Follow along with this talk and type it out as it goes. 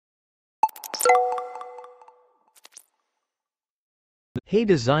Hey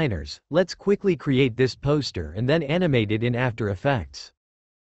designers, let's quickly create this poster and then animate it in After Effects.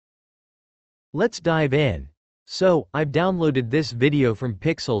 Let's dive in. So, I've downloaded this video from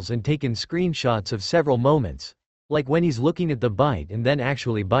Pixels and taken screenshots of several moments, like when he's looking at the bite and then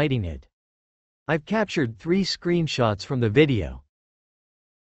actually biting it. I've captured 3 screenshots from the video.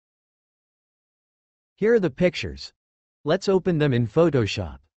 Here are the pictures. Let's open them in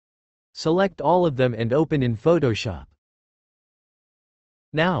Photoshop. Select all of them and open in Photoshop.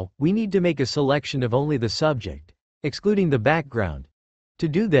 Now, we need to make a selection of only the subject, excluding the background. To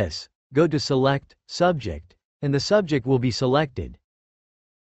do this, go to Select, Subject, and the subject will be selected.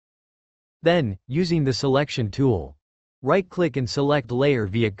 Then, using the Selection tool, right-click and select Layer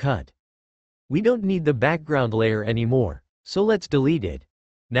via Cut. We don't need the background layer anymore, so let's delete it.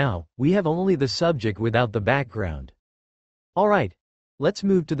 Now, we have only the subject without the background. Alright, let's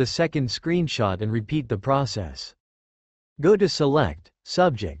move to the second screenshot and repeat the process. Go to Select,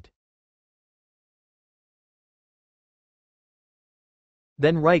 Subject.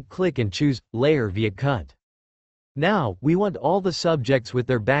 Then right-click and choose Layer via Cut. Now, we want all the subjects with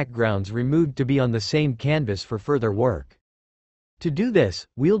their backgrounds removed to be on the same canvas for further work. To do this,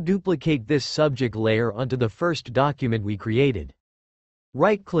 we'll duplicate this subject layer onto the first document we created.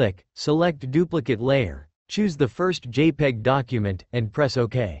 Right-click, select Duplicate Layer, choose the first JPEG document, and press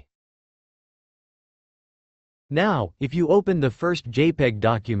OK. Now, if you open the first JPEG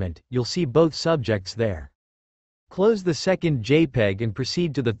document, you'll see both subjects there. Close the second JPEG and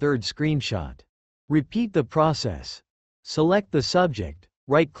proceed to the third screenshot. Repeat the process. Select the subject,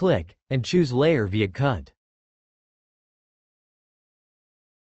 right-click, and choose Layer via Cut.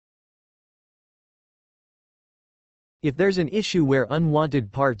 If there's an issue where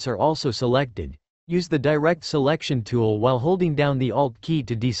unwanted parts are also selected, use the Direct Selection tool while holding down the Alt key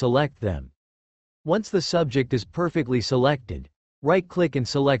to deselect them. Once the subject is perfectly selected, right-click and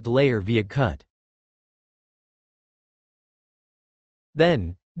select Layer via Cut.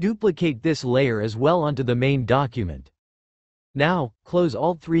 Then, duplicate this layer as well onto the main document. Now, close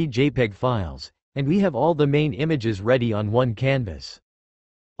all 3 JPEG files, and we have all the main images ready on one canvas.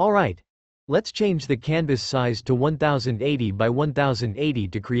 Alright, let's change the canvas size to 1080 by 1080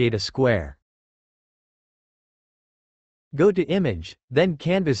 to create a square. Go to Image, then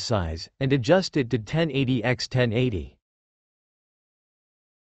Canvas Size, and adjust it to 1080 x 1080.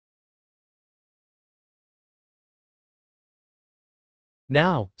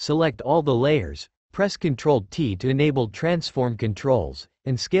 Now, select all the layers, press Ctrl-T to enable transform controls,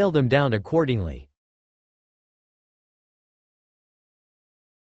 and scale them down accordingly.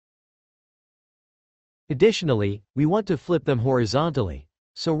 Additionally, we want to flip them horizontally,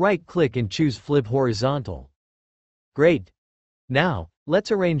 so right-click and choose Flip Horizontal. Great! Now, let's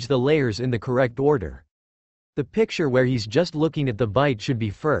arrange the layers in the correct order. The picture where he's just looking at the bite should be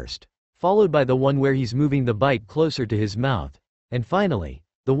first, followed by the one where he's moving the bite closer to his mouth, and finally,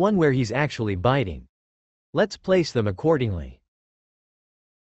 the one where he's actually biting. Let's place them accordingly.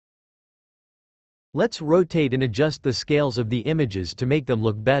 Let's rotate and adjust the scales of the images to make them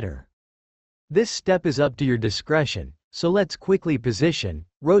look better. This step is up to your discretion, so let's quickly position,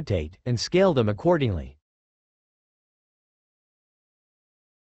 rotate, and scale them accordingly.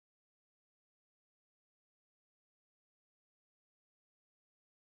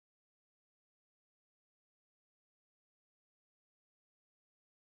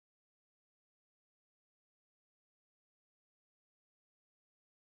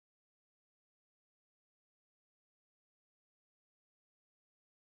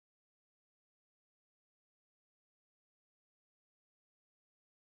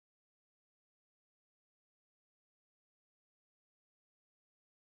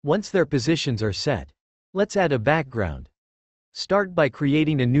 Once their positions are set, let's add a background. Start by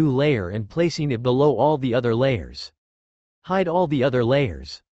creating a new layer and placing it below all the other layers. Hide all the other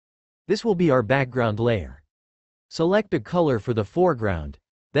layers. This will be our background layer. Select a color for the foreground,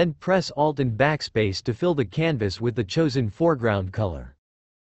 then press Alt and Backspace to fill the canvas with the chosen foreground color.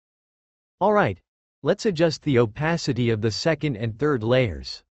 Alright, let's adjust the opacity of the second and third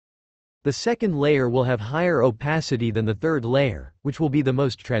layers. The second layer will have higher opacity than the third layer, which will be the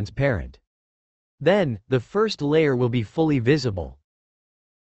most transparent. Then, the first layer will be fully visible.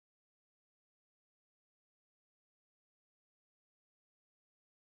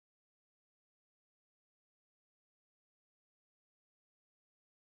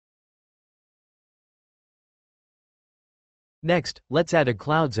 Next, let's add a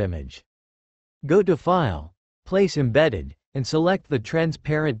clouds image. Go to File, Place Embedded, and select the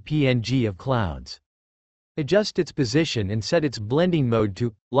transparent PNG of clouds. Adjust its position and set its blending mode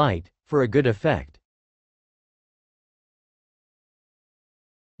to Light for a good effect.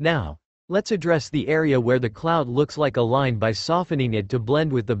 Now, let's address the area where the cloud looks like a line by softening it to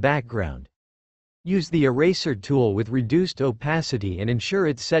blend with the background. Use the eraser tool with reduced opacity and ensure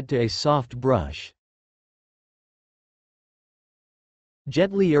it's set to a soft brush.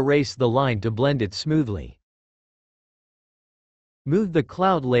 Gently erase the line to blend it smoothly. Move the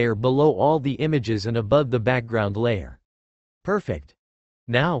cloud layer below all the images and above the background layer. Perfect.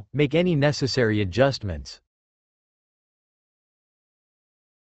 Now, make any necessary adjustments.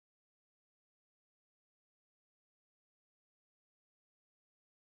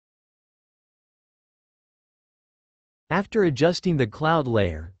 After adjusting the cloud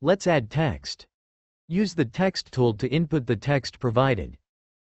layer, let's add text. Use the text tool to input the text provided.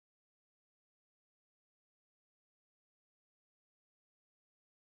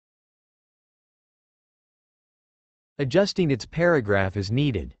 Adjusting its paragraph as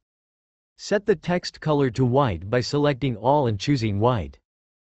needed. Set the text color to white by selecting all and choosing white.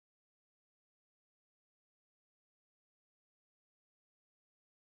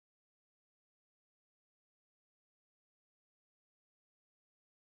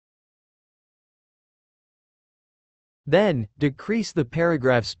 Then, decrease the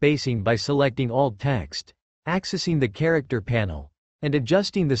paragraph spacing by selecting all text, accessing the character panel, and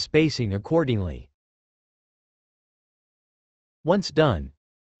adjusting the spacing accordingly. Once done,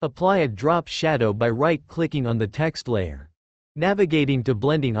 apply a drop shadow by right-clicking on the text layer, navigating to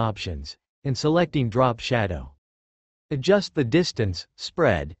blending options, and selecting drop shadow. Adjust the distance,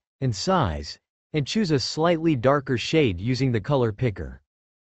 spread, and size, and choose a slightly darker shade using the color picker.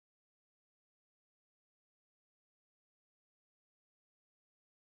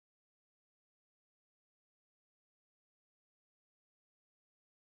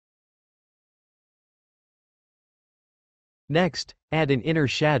 Next, add an inner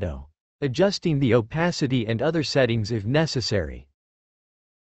shadow, adjusting the opacity and other settings if necessary.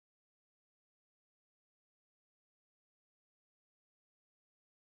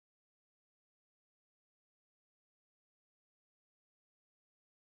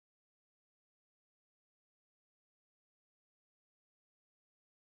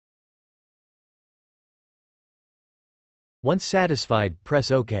 Once satisfied,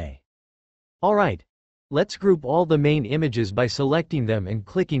 press OK. Alright. Let's group all the main images by selecting them and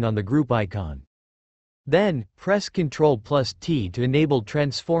clicking on the group icon. Then, press Ctrl+T to enable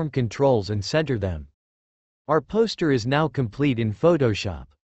transform controls and center them. Our poster is now complete in Photoshop.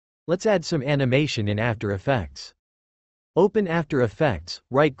 Let's add some animation in After Effects. Open After Effects,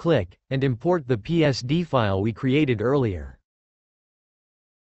 right-click, and import the PSD file we created earlier.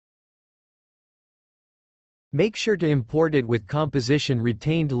 Make sure to import it with composition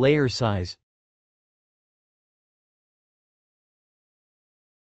retained layer size.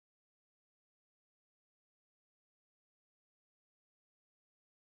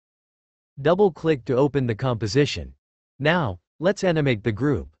 Double-click to open the composition. Now, let's animate the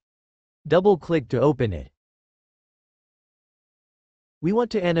group. Double-click to open it. We want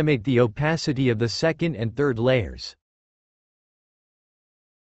to animate the opacity of the second and third layers.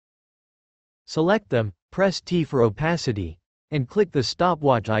 Select them, press T for opacity, and click the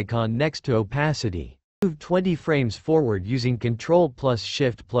stopwatch icon next to opacity. Move 20 frames forward using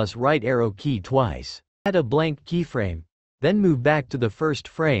Ctrl+Shift+right arrow key twice. Add a blank keyframe, then move back to the first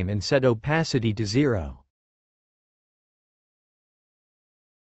frame and set opacity to 0.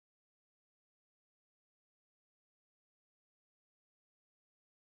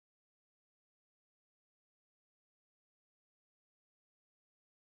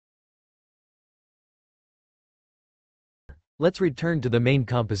 Let's return to the main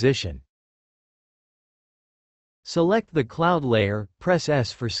composition. Select the cloud layer, press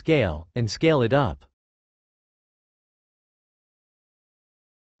S for scale, and scale it up.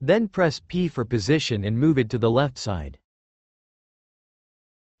 Then press P for position and move it to the left side.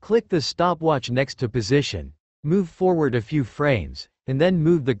 Click the stopwatch next to position, move forward a few frames, and then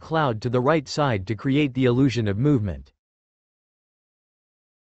move the cloud to the right side to create the illusion of movement.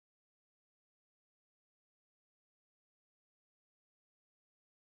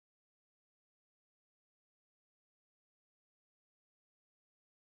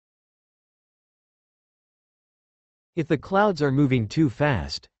 If the clouds are moving too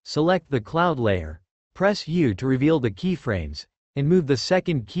fast, select the cloud layer, press U to reveal the keyframes, and move the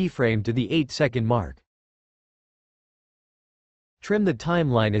second keyframe to the 8-second mark. Trim the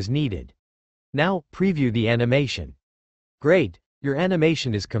timeline as needed. Now, preview the animation. Great, your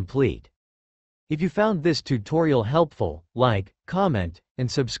animation is complete. If you found this tutorial helpful, like, comment, and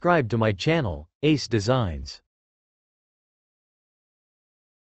subscribe to my channel, Ace Designs.